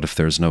thoughts. What if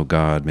there's no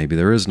God? Maybe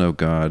there is no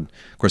God.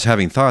 Of course,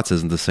 having thoughts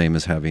isn't the same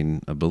as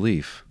having a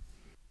belief.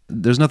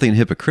 There's nothing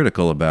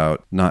hypocritical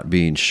about not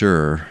being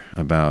sure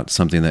about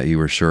something that you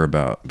were sure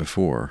about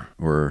before,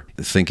 or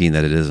thinking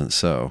that it isn't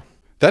so.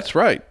 That's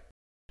right.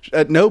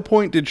 At no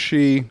point did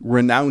she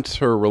renounce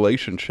her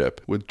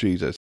relationship with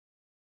Jesus.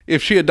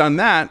 If she had done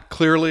that,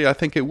 clearly I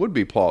think it would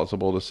be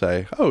plausible to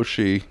say, oh,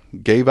 she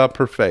gave up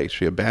her faith,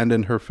 she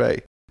abandoned her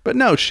faith. But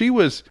no, she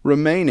was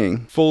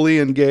remaining fully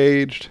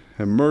engaged,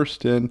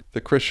 immersed in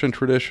the Christian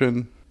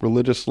tradition,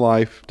 religious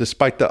life,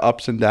 despite the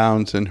ups and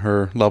downs in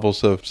her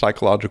levels of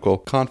psychological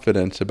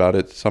confidence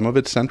about some of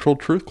its central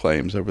truth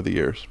claims over the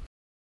years.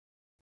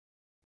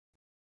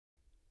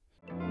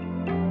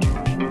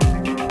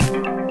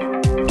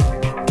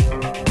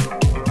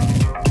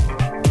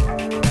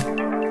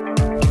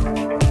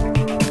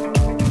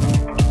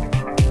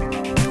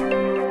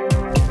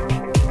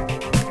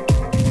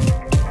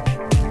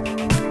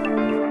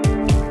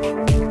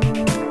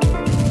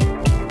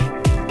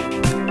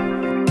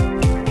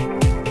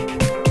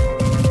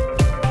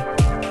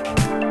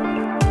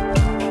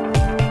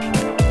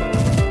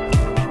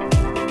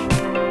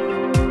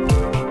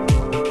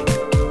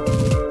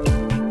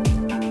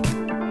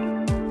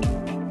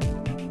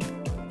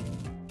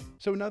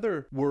 So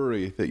another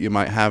worry that you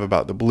might have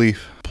about the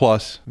belief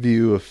plus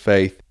view of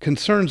faith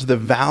concerns the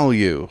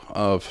value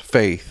of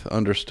faith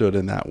understood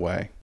in that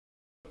way.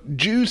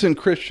 Jews and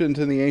Christians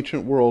in the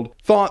ancient world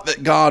thought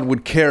that God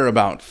would care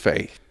about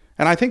faith.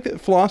 And I think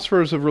that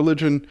philosophers of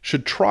religion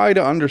should try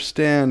to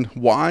understand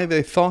why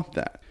they thought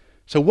that.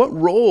 So what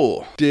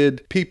role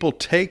did people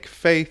take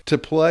faith to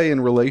play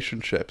in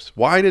relationships?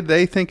 Why did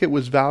they think it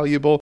was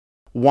valuable?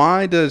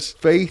 Why does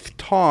faith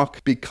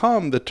talk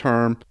become the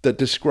term that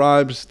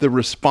describes the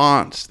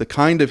response, the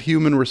kind of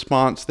human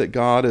response that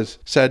God is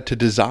said to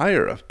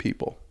desire of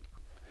people?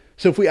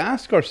 So if we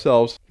ask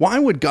ourselves, why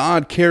would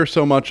God care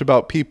so much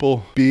about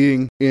people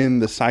being in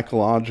the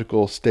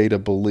psychological state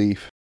of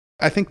belief?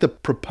 I think the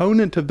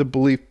proponent of the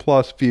belief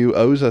plus view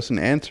owes us an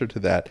answer to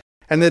that,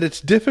 and that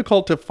it's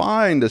difficult to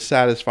find a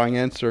satisfying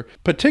answer,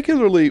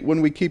 particularly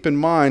when we keep in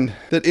mind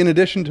that in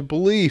addition to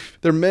belief,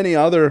 there are many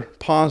other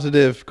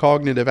positive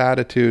cognitive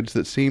attitudes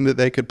that seem that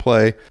they could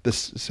play the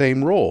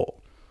same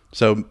role.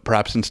 So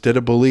perhaps instead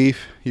of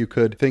belief, you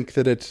could think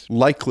that it's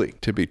likely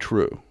to be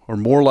true, or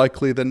more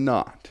likely than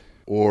not.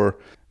 Or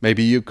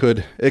maybe you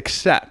could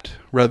accept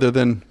rather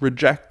than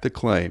reject the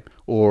claim,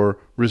 or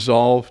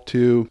resolve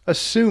to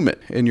assume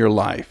it in your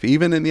life,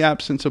 even in the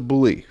absence of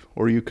belief.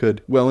 Or you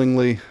could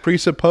willingly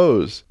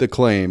presuppose the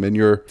claim in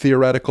your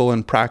theoretical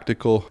and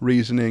practical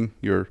reasoning,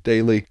 your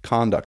daily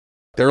conduct.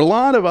 There are a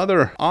lot of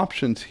other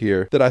options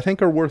here that I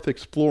think are worth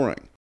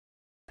exploring.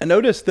 And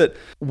notice that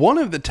one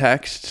of the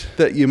texts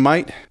that you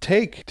might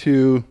take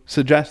to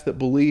suggest that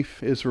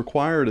belief is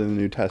required in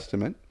the New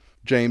Testament,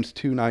 James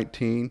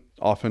 2:19,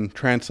 often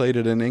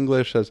translated in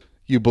English as,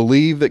 "You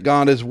believe that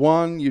God is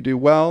one, you do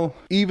well.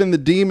 Even the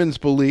demons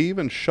believe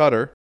and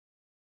shudder."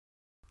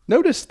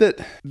 Notice that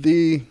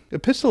the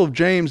Epistle of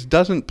James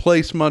doesn't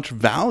place much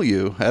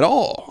value at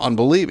all on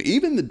believing.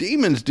 Even the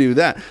demons do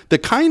that. The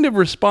kind of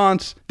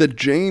response that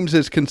James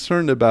is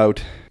concerned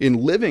about in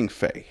living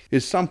faith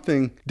is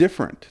something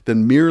different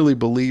than merely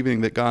believing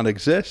that God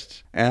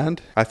exists.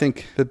 And I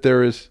think that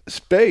there is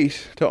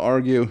space to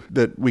argue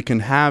that we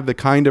can have the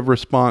kind of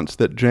response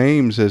that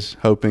James is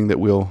hoping that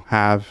we'll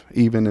have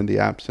even in the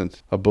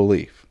absence of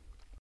belief.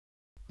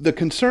 The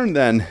concern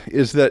then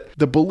is that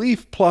the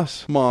belief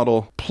plus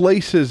model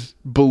places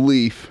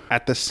belief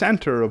at the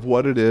center of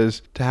what it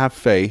is to have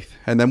faith.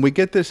 And then we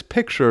get this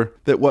picture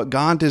that what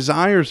God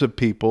desires of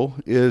people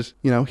is,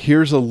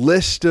 here's a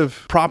list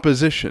of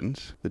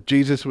propositions that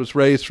Jesus was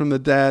raised from the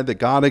dead, that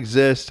God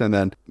exists, and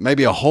then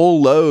maybe a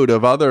whole load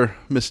of other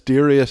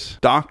mysterious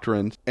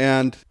doctrines.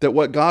 And that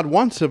what God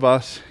wants of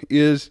us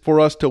is for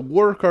us to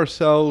work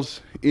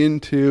ourselves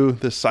into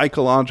the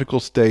psychological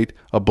state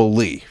of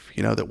belief.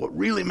 That what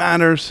really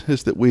matters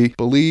is that we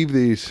believe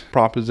these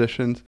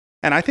propositions.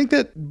 And I think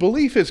that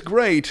belief is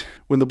great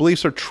when the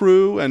beliefs are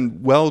true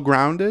and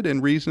well-grounded in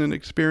reason and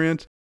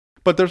experience.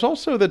 But there's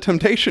also the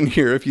temptation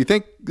here, if you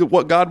think that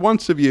what God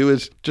wants of you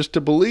is just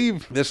to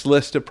believe this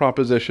list of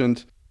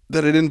propositions,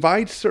 that it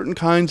invites certain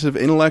kinds of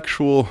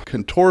intellectual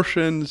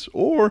contortions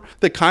or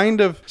the kind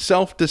of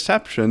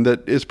self-deception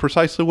that is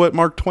precisely what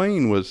Mark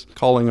Twain was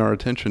calling our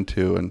attention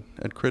to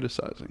and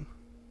criticizing.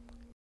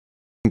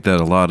 I think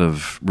that a lot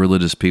of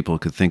religious people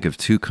could think of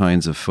two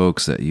kinds of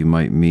folks that you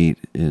might meet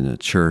in a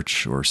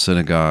church or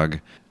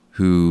synagogue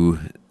who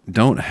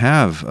don't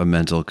have a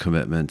mental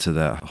commitment to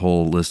that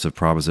whole list of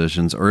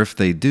propositions, or if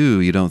they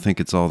do, you don't think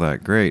it's all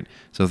that great.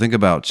 So think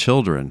about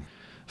children,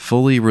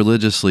 fully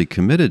religiously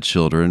committed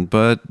children,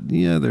 but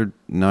they're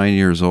 9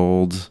 years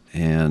old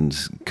and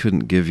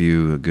couldn't give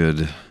you a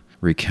good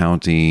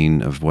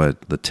recounting of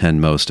what the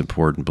 10 most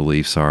important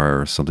beliefs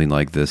are, or something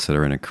like this that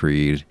are in a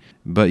creed.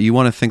 But you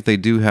want to think they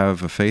do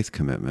have a faith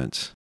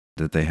commitment,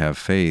 that they have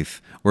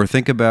faith. Or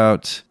think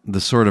about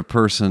the sort of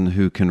person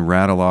who can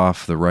rattle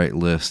off the right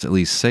list, at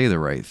least say the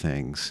right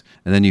things,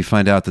 and then you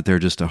find out that they're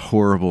just a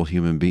horrible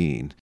human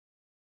being.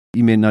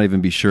 You may not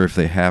even be sure if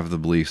they have the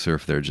beliefs or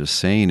if they're just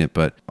saying it.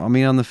 But I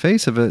mean, on the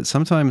face of it,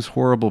 sometimes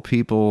horrible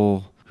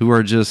people who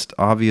are just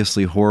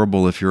obviously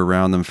horrible if you're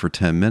around them for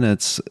 10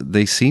 minutes,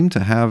 they seem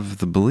to have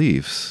the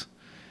beliefs.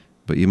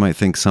 But you might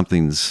think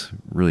something's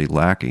really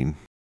lacking.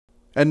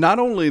 And not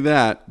only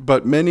that,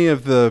 but many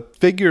of the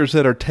figures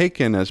that are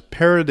taken as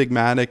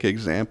paradigmatic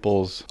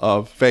examples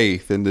of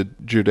faith in the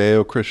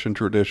Judeo-Christian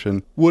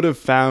tradition would have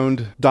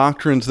found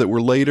doctrines that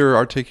were later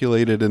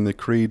articulated in the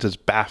creeds as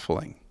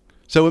baffling.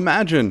 So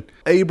imagine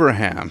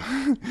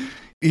Abraham.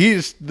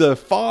 He's the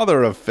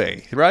father of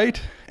faith,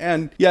 right?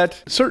 And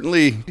yet,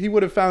 certainly, he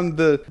would have found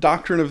the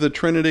doctrine of the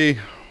Trinity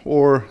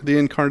or the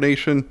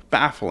Incarnation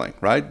baffling,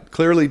 right?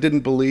 Clearly didn't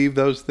believe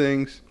those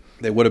things.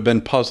 They would have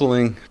been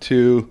puzzling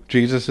to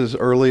Jesus'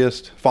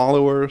 earliest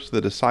followers,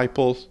 the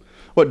disciples.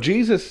 What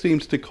Jesus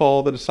seems to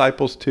call the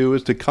disciples to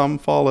is to come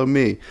follow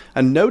me.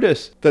 And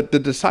notice that the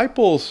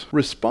disciples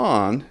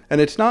respond, and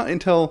it's not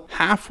until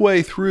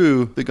halfway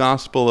through the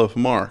Gospel of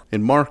Mark,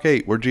 in Mark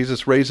 8, where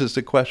Jesus raises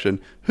the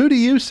question, who do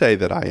you say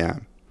that I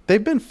am?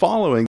 They've been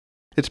following.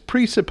 It's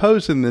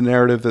presupposed in the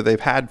narrative that they've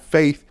had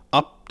faith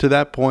up to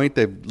that point.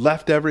 They've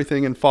left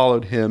everything and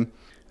followed him.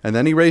 And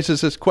then he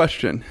raises this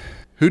question,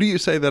 who do you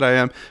say that I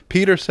am?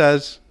 Peter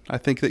says, I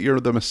think that you're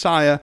the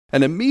Messiah.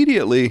 And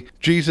immediately,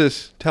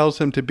 Jesus tells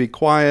him to be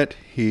quiet.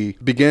 He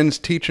begins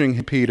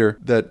teaching Peter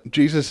that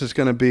Jesus is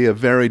going to be a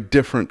very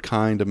different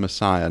kind of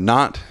Messiah,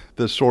 not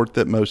the sort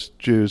that most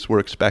Jews were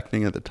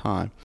expecting at the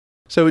time.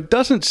 So it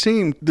doesn't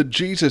seem that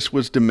Jesus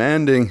was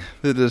demanding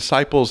that the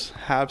disciples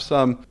have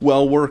some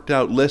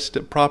well-worked-out list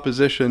of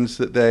propositions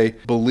that they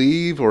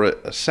believe or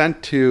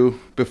assent to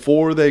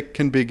before they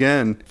can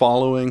begin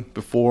following,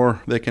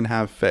 before they can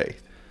have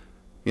faith.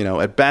 You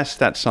know, at best,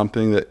 that's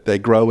something that they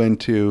grow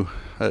into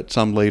at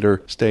some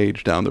later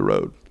stage down the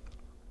road.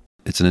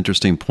 It's an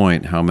interesting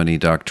point how many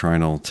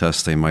doctrinal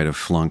tests they might have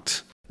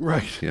flunked.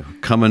 Right. You know,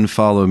 come and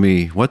follow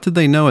me. What did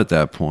they know at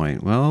that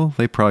point? Well,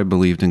 they probably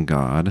believed in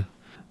God.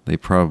 They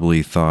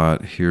probably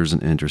thought, here's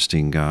an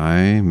interesting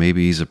guy.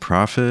 Maybe he's a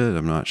prophet.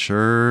 I'm not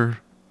sure.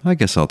 I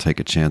guess I'll take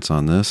a chance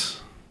on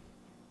this.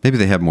 Maybe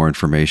they have more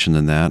information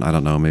than that. I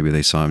don't know. Maybe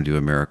they saw him do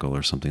a miracle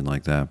or something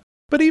like that.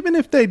 But even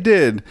if they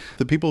did,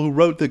 the people who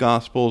wrote the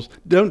Gospels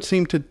don't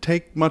seem to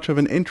take much of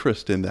an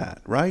interest in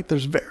that, right?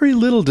 There's very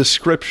little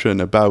description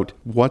about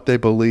what they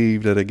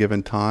believed at a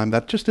given time.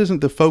 That just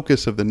isn't the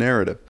focus of the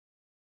narrative.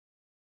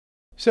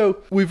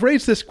 So we've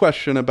raised this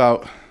question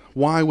about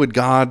why would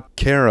God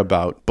care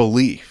about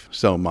belief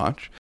so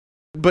much?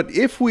 But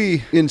if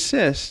we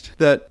insist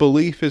that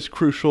belief is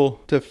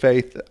crucial to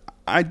faith,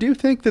 I do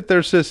think that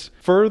there's this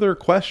further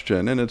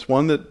question, and it's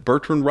one that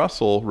Bertrand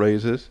Russell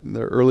raises in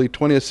the early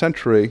 20th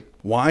century.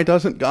 Why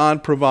doesn't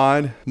God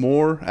provide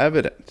more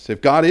evidence?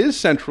 If God is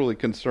centrally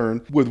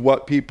concerned with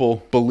what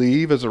people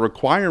believe as a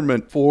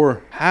requirement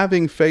for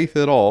having faith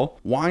at all,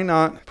 why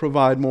not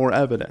provide more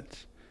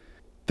evidence?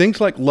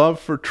 Things like love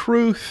for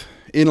truth,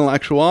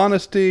 intellectual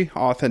honesty,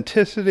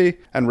 authenticity,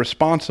 and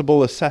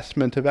responsible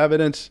assessment of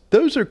evidence,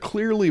 those are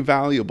clearly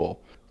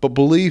valuable, but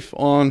belief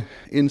on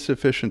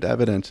insufficient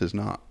evidence is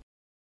not.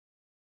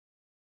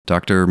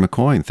 Dr.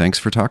 McCoyne, thanks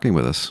for talking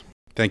with us.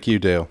 Thank you,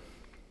 Dale.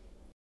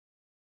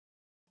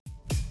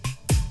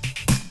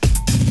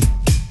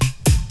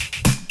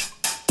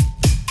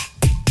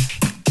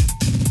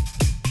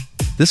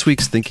 This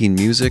week's Thinking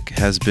Music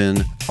has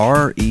been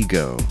Our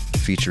Ego,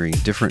 featuring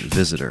Different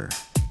Visitor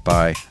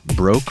by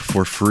Broke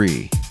for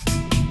Free.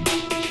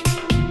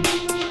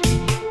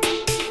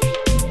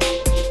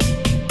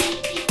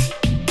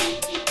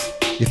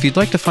 If you'd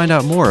like to find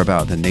out more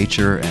about the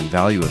Nature and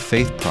Value of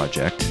Faith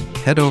project,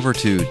 head over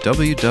to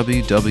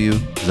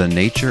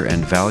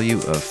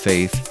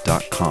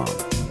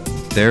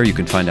www.thenatureandvalueoffaith.com. There you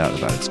can find out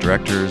about its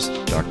directors,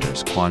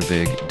 Drs.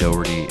 Quanvig,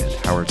 Doherty, and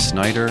Howard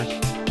Snyder.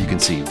 You can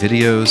see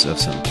videos of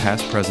some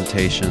past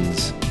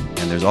presentations,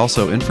 and there's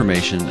also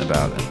information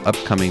about an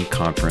upcoming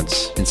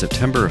conference in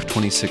September of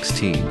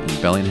 2016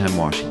 in Bellingham,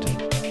 Washington.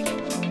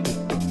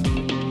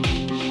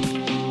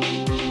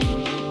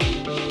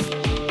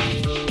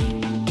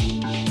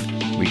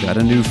 We got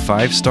a new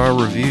 5-star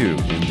review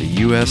in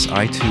the US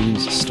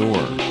iTunes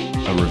Store.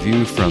 A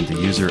review from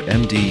the user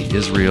MD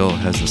Israel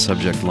has the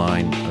subject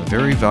line, "A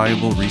very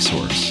valuable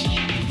resource."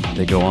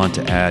 They go on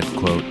to add,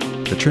 quote,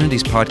 "The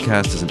Trinities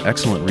podcast is an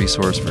excellent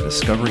resource for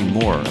discovering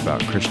more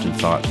about Christian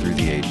thought through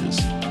the ages.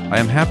 I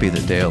am happy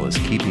that Dale is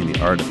keeping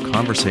the art of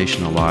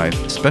conversation alive,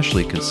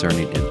 especially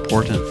concerning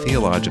important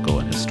theological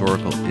and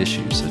historical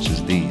issues such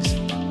as these.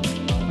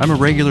 I'm a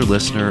regular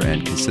listener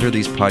and consider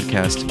these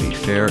podcasts to be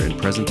fair in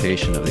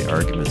presentation of the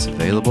arguments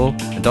available,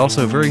 and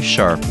also very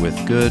sharp with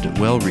good,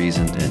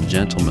 well-reasoned, and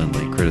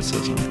gentlemanly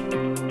criticism.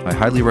 I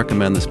highly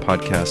recommend this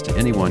podcast to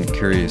anyone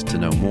curious to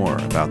know more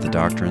about the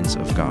doctrines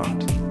of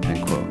God."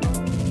 End quote.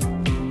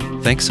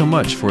 Thanks so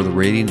much for the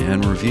rating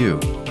and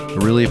review. I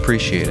really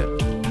appreciate it.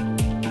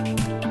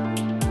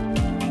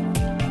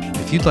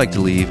 If you'd like to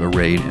leave a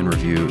rating and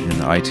review in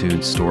the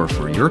iTunes Store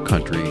for your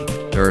country,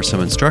 there are some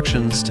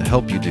instructions to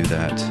help you do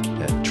that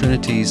at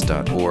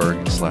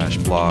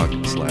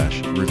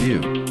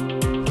trinities.org/blog/review.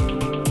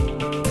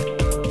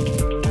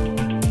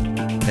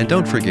 And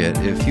don't forget,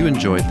 if you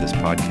enjoyed this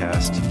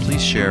podcast,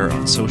 please share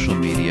on social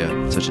media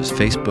such as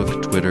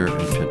Facebook, Twitter,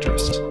 and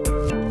Pinterest.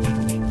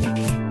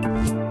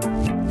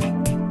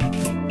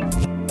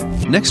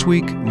 Next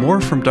week, more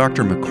from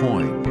Dr.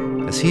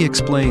 McCoyne as he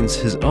explains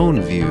his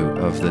own view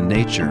of the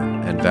nature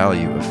and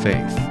value of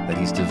faith that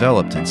he's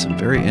developed in some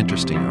very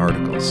interesting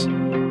articles.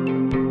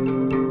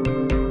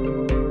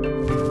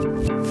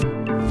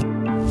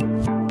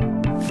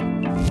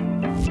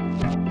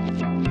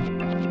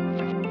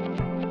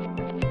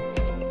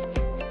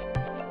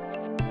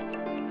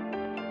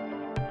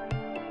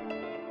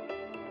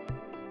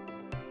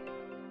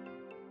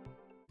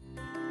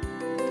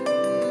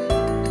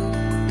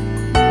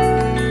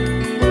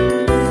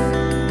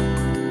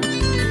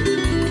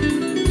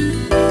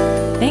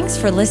 Thanks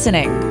for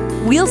listening.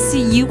 We'll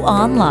see you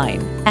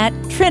online at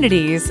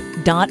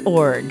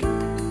trinities.org.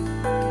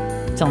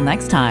 Till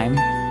next time,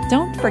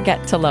 don't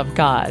forget to love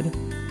God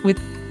with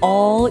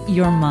all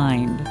your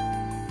mind.